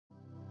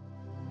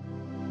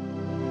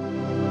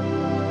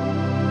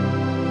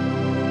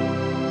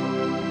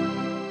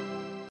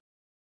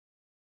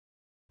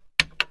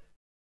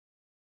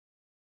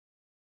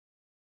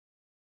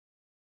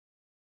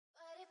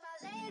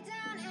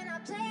I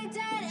play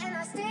dead and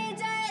I stay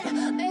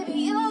dead. Maybe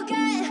you'll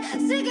get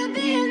sick of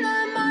being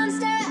the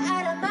monster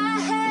out of my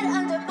head,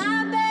 under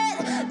my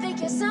bed. Think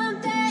you're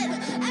something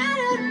out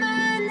of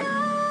my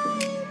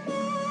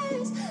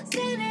nightmares,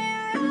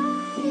 standing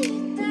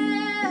right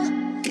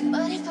there.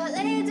 But if I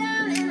lay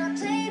down and I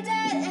play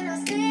dead and I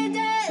stay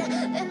dead,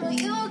 then will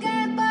you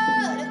get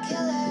bored of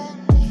killing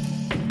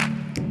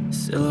me?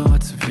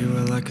 Silhouettes of you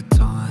are like a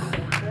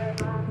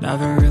taunt.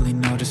 Never really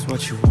know just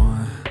what you want.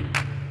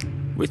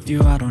 With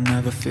you I don't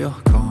ever feel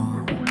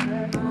calm.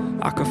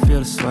 I can feel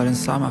the sweat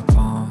inside my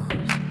palms.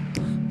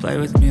 Play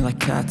with me like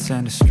cats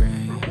and a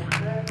string.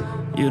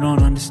 You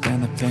don't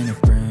understand the pain it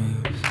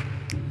brings.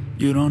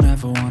 You don't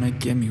ever wanna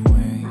give me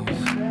wings.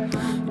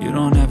 You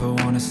don't ever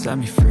wanna set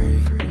me free.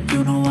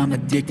 You know I'm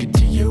addicted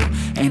to you,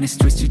 and it's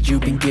twisted,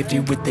 you've been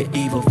gifted with the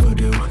evil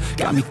voodoo.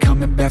 Got me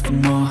coming back for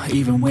more,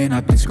 even when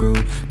I've been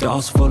screwed.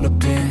 Dolls full of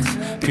pins,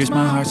 pierce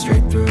my heart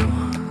straight through.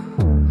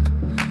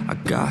 I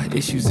got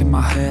issues in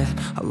my head,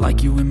 I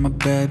like you in my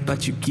bed,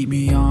 but you keep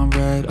me on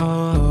red.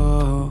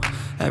 Oh,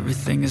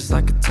 everything is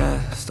like a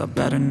test. I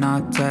better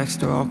not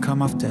text or I'll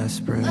come off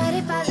desperate. But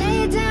if I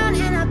lay down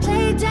and I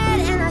play dead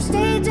and I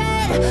stay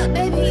dead,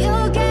 baby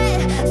you'll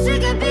get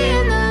sick of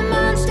being the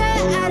monster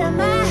out of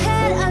my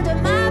head, under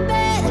my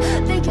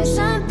bed. Think you're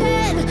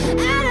something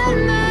out of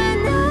my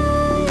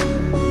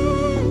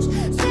nightmares,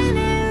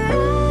 standing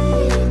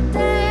right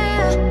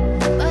there.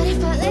 But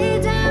if I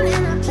lay down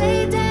and I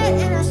play dead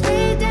and I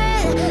stay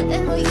dead,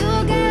 then will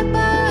you get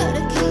bored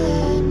of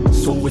killing me?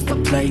 So if I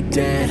play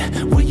dead,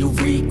 will you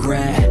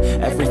regret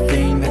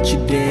everything that you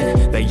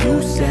did, that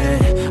you said?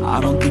 I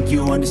don't think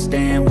you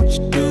understand what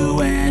you're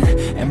doing,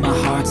 and my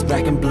heart's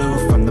black and blue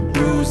from the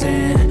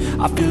bruising.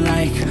 I feel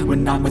like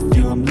when I'm with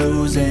you I'm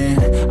losing.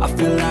 I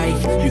feel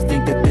like you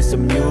think that this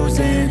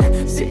amusing,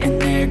 sitting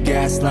there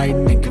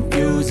gaslighting and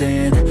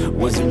confusing.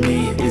 Was it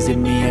me? Is it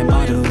me? Am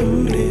I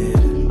deluded?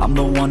 I'm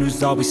the one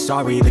who's always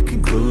sorry, the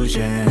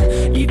conclusion,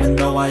 even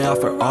though I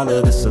offer all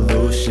of the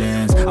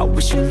solutions. I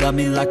wish you loved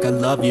me like I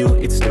love you,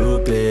 it's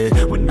stupid.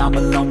 When I'm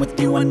alone with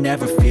you I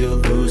never feel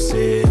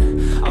lucid.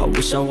 I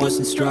wish I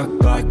wasn't struck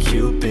by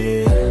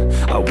Cupid.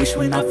 I wish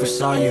when I first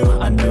saw you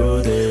I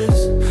knew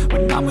this.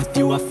 When I'm with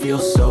you I feel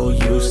so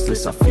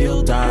useless, I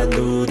feel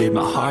diluted,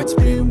 my heart's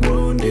been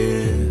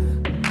wounded.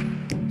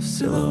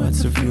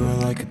 Silhouettes of you are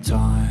like a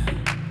taunt.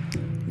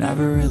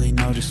 Never really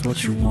know just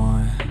what you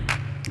want.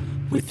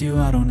 With you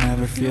I don't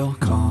ever feel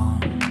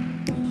calm.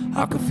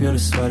 I can feel the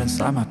sweat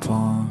inside my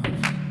palms.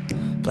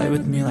 Play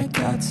with me like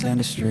cats and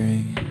a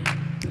string.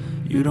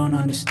 You don't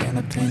understand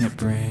the pain it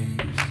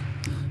brings.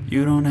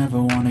 You don't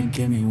ever wanna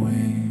give me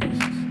wings.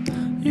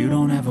 You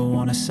don't ever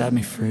wanna set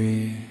me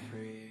free.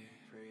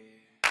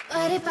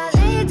 But if I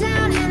lay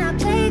down and I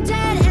play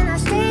dead and I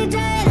stay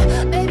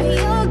dead, baby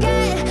you'll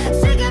get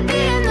sick of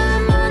being the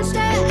monster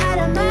out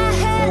of my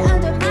head,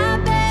 under my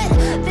bed.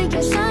 Think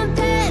you're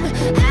something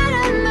out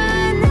of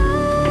my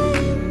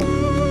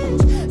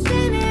nightmares,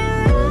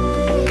 standing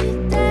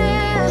right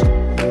there.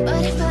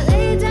 But if I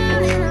lay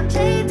down and I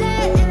play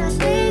dead and I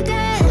stay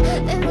dead,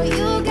 then will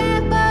you get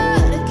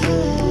bored of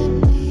killing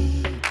me?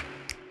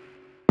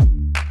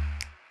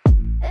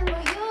 Then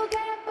will you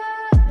get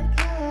bored of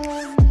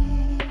killing me?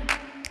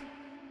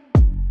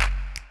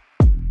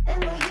 And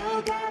will you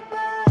get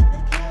bored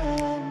of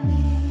killing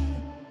me?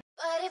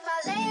 But if I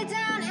lay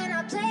down and I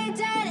play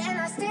dead and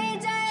I stay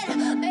dead,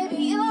 baby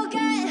you'll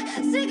get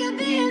sick of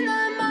being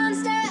the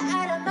monster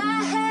out of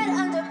my head,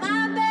 under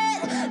my bed.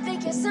 Think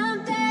you're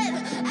something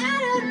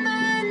out of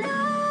my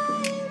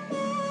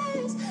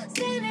nightmares,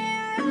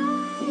 standing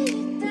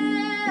right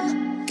there.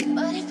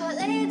 But if I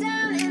lay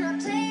down and I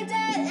play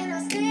dead and I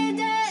stay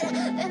dead,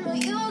 then will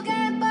you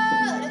get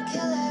bored of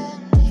killing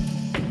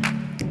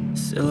me?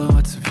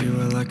 Silhouettes of you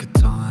are like a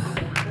taunt.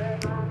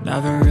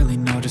 Never really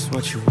know just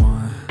what you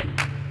want.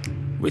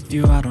 With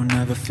you I don't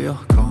ever feel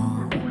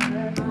calm.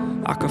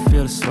 I can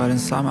feel the sweat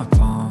inside my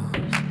palms.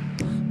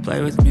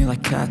 Play with me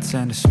like cats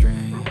and a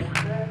string.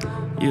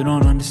 You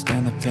don't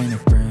understand the pain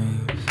it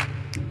brings.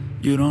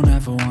 You don't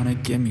ever wanna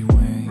give me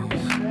wings.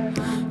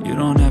 You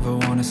don't ever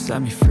wanna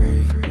set me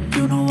free.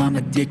 You know I'm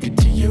addicted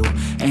to you,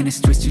 and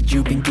it's twisted,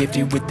 you've been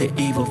gifted with the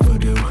evil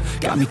voodoo.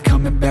 Got me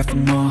coming back for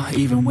more,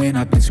 even when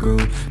I've been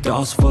screwed.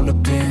 Dolls full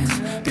of pins,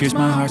 pierce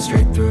my heart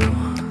straight through.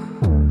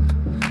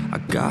 I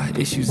got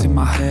issues in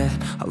my head,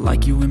 I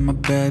like you in my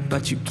bed,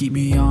 but you keep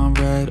me on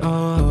red.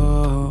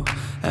 Oh,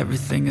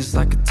 everything is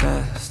like a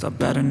test. I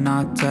better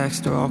not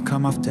text or I'll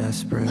come off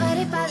desperate. But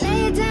if I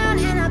lay down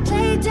and I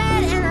play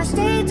dead and I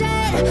stay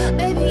dead,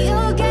 baby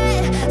you'll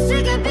get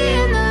sick of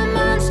being the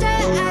monster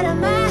out of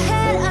my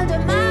head, under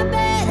my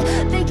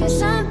bed. Think you're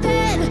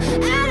something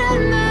out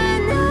of my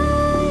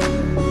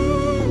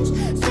nightmares,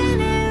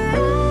 standing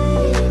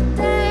right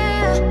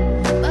there.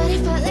 But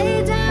if I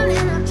lay down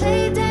and I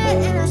play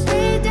dead and I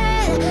stay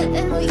dead,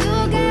 then will you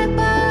get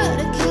bored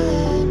of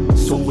killing me?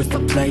 So if I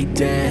play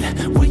dead,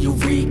 will you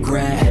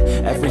regret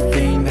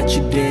everything that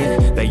you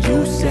did, that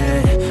you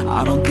said?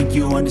 I don't think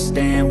you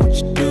understand what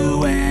you're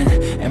doing,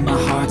 and my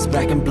heart's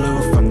black and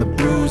blue from the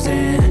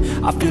bruising.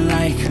 I feel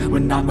like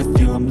when I'm with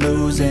you I'm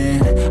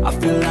losing. I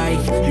feel like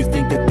you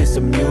think that this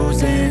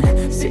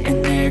amusing,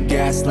 sitting there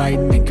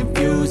gaslighting and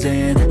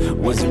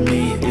confusing. Was it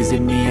me? Is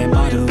it me? Am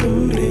I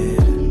deluded?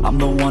 I'm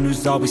the one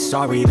who's always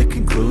sorry, the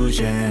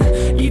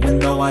conclusion. Even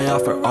though I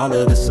offer all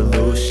of the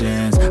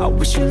solutions, I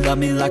wish you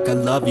loved me like I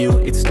love you,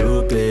 it's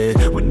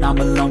stupid. When I'm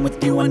alone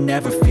with you I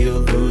never feel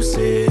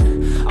lucid.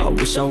 I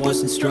wish I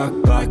wasn't struck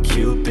by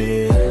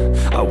Cupid.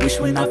 I wish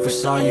when I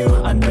first saw you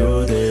I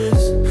knew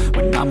this.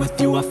 When I'm with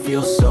you I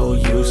feel so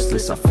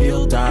useless, I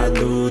feel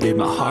diluted,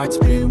 my heart's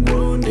been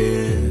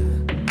wounded.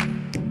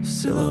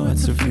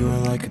 Silhouettes of you are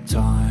like a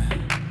taunt,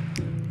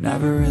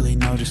 never really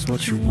know just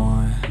what you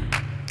want.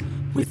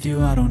 With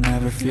you I don't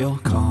ever feel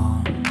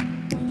calm,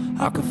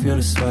 I can feel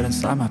the sweat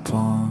inside my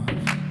palms.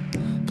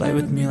 Play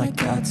with me like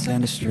cats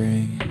and a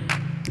string,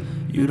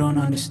 you don't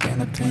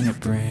understand the pain it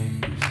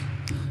brings.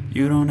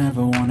 You don't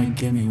ever wanna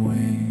give me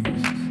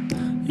wings,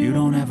 you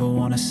don't ever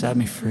wanna set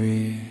me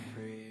free.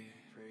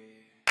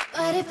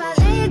 But if I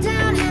lay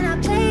down and I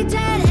play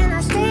dead and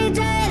I stay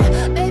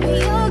dead, baby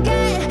you'll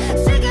get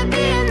sick of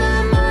being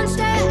the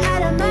monster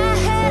out of my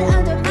head,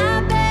 under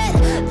my bed,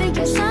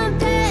 thinking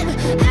something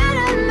out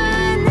of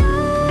my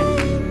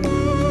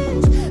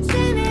nightmares.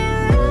 See me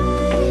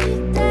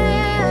right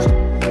there.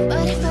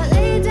 But if I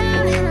lay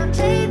down and I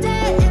play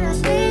dead and I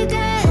stay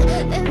dead,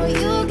 then will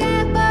you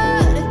get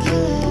bored of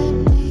killing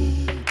me?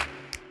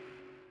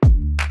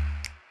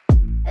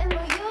 Then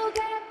will you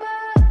get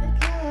bored of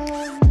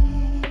killing me?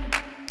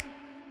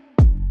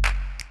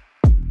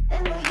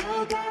 Then will you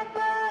get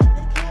bored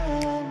of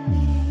killing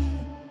me?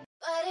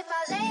 But if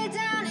I lay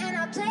down and I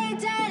play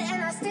dead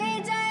and I stay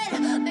dead,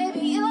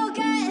 baby you'll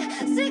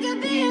get sick of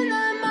being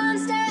the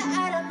monster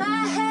out of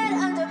my head,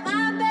 under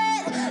my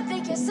bed,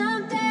 thinking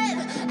something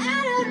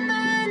out of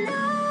my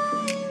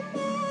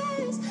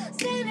nightmares.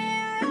 See me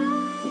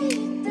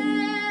right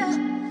there.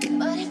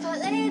 But if I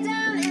lay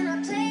down and I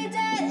play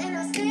dead and I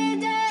stay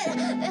dead,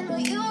 then will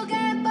you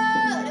get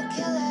bored of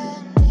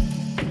killing me?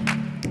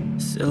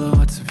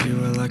 Silhouettes of you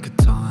are like a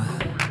taunt,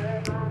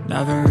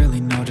 never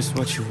really know just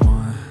what you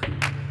want.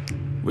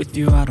 With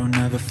you I don't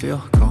ever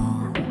feel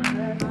calm,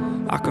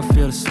 I can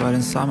feel the sweat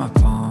inside my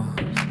palms.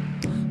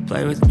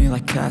 Play with me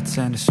like cats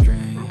and a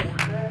string,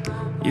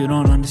 you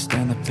don't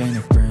understand the pain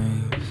it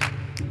brings.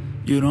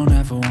 You don't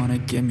ever wanna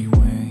give me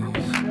wings,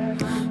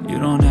 you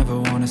don't ever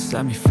wanna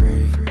set me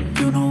free.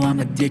 You know I'm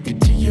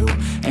addicted to you,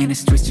 and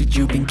it's twisted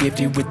you've been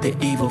gifted with the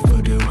evil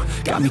voodoo.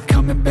 Got me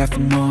coming back for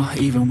more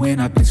even when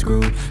I've been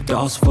screwed.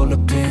 Dolls full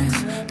of pins,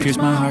 pierce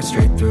my heart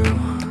straight through.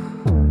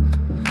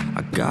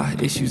 I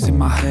got issues in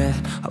my head,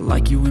 I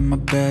like you in my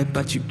bed,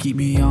 but you keep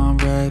me on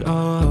red.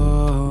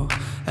 Oh,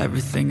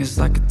 everything is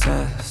like a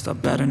test, I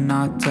better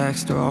not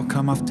text or I'll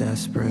come off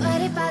desperate.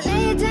 But if I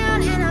lay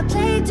down and I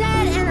play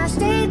dead and I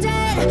stay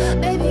dead,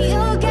 baby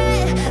you'll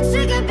get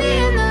sick of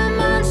being the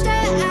monster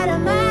out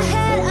of my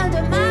head,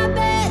 under my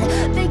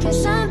bed, thinking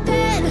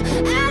something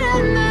out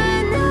of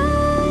my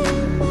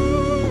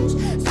nightmares.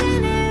 See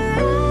me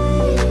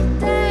right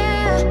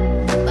there.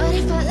 But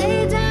if I lay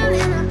down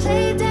and I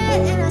play dead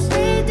and I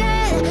stay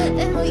dead,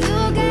 then will you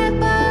get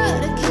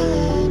bored of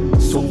killing me?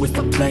 So if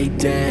I play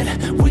dead,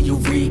 will you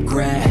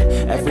regret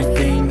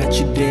everything that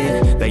you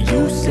did, that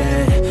you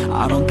said?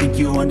 I don't think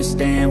you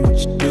understand what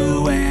you're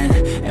doing,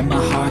 and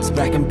my heart's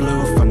black and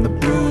blue from the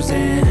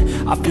bruising.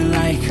 I feel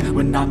like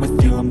when I'm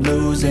with you I'm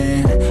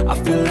losing. I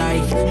feel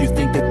like you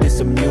think that this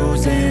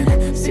amusing,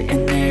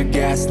 sitting there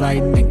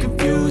gaslighting and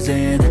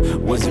confusing.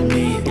 Was it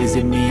me? Is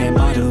it me? Am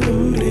I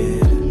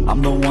deluded?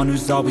 I'm the one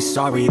who's always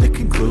sorry, the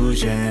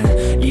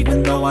conclusion.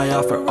 Even though I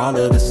offer all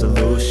of the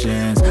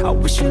solutions, I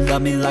wish you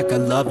loved me like I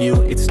love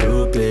you, it's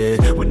stupid.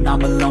 When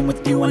I'm alone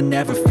with you I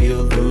never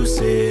feel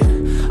lucid.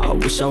 I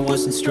wish I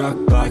wasn't struck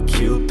by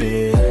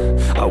Cupid.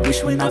 I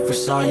wish when I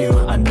first saw you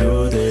I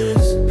knew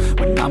this.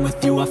 When I'm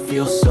with you I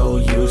feel so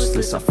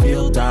useless, I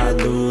feel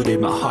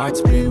diluted, my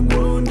heart's been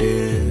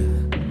wounded.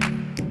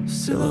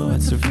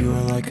 Silhouettes of you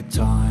are like a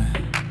taunt,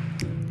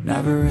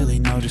 never really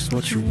know just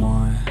what you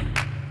want.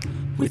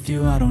 With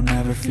you I don't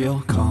ever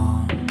feel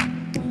calm,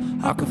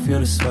 I can feel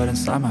the sweat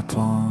inside my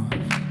palms.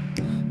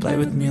 Play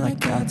with me like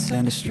cats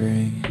and a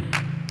string,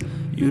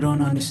 you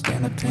don't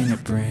understand the pain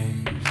it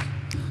brings.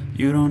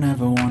 You don't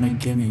ever wanna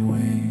give me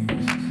wings,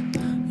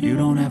 you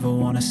don't ever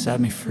wanna set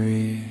me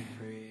free.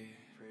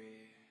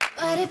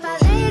 But if I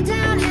lay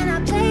down and I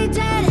play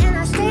dead and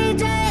I stay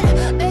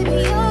dead,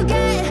 baby you'll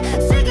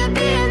get sick of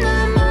being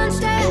the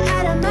monster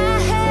out of my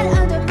head,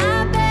 under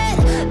my bed,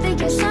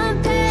 thinking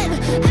something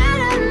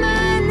out of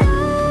my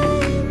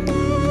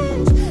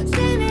nightmares.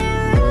 See me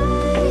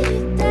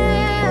right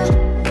there.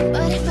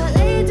 But if I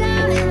lay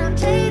down and I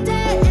play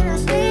dead and I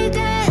stay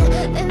dead,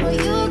 then will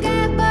you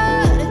get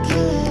bored of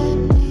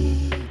killing me?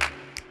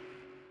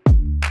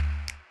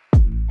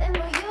 Then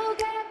will you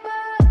get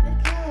bored of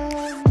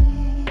killing me?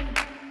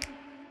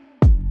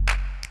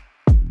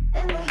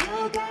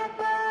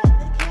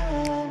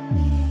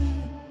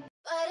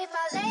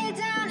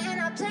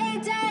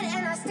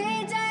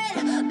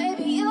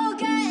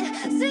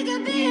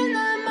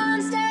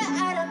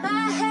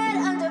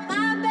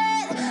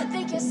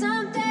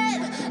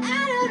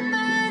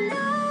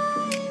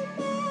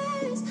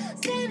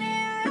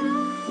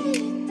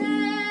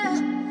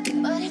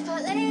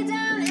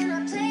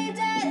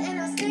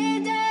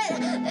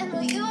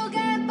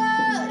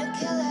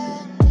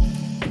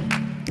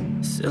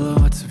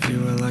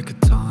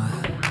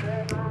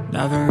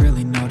 Never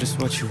really know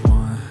just what you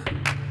want.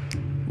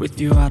 With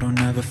you I don't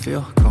ever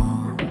feel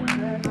calm.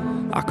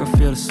 I can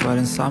feel the sweat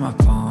inside my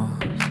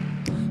palms.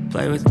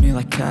 Play with me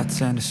like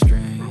cats and a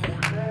string.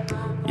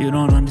 You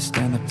don't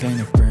understand the pain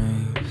it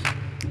brings.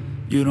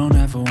 You don't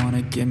ever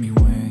wanna give me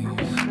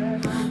wings.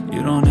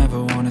 You don't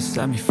ever wanna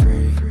set me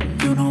free.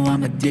 You know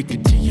I'm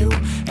addicted to you,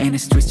 and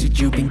it's twisted,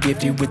 you've been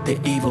gifted with the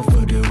evil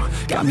voodoo.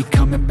 Got me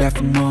coming back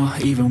for more,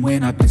 even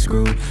when I've been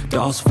screwed.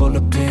 Dolls full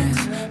of pins,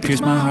 pierce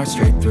my heart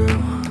straight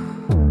through.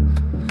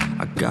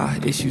 I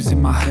got issues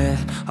in my head,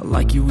 I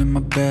like you in my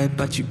bed,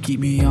 but you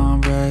keep me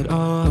on red.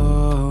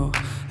 Oh,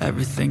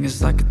 everything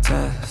is like a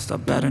test, I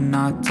better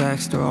not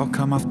text or I'll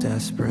come off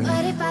desperate.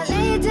 But if I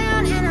lay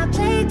down and I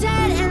play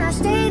dead and I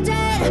stay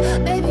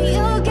dead, baby,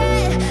 you'll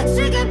get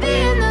sick of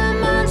being the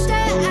monster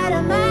out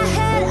of my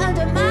head,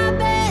 under my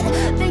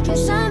bed, thinking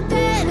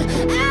something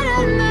out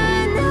of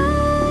my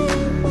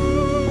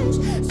nightmares,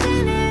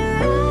 standing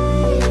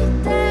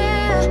right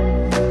there.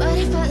 But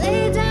if I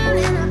lay down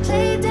and I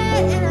play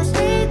dead and I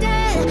stay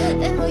dead,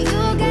 then will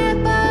you get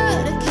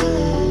bored of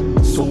killing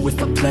me? So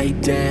if I play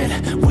dead,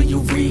 will you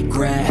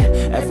regret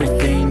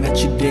everything that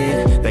you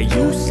did, that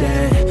you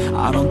said?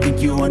 I don't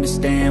think you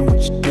understand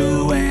what you're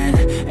doing,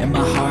 and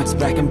my heart's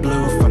black and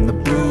blue from the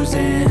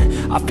bruising.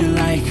 I feel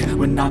like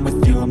when I'm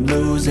with you I'm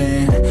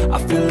losing. I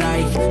feel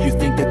like you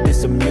think that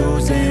this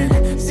amusing,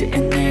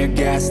 sitting there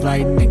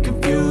gaslighting and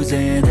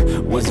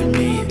confusing. Was it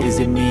me? Is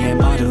it me?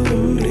 Am I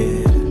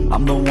deluded?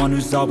 I'm the one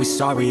who's always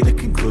sorry, the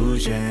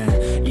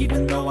conclusion,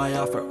 even though I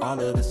offer all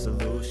of the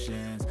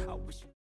solutions.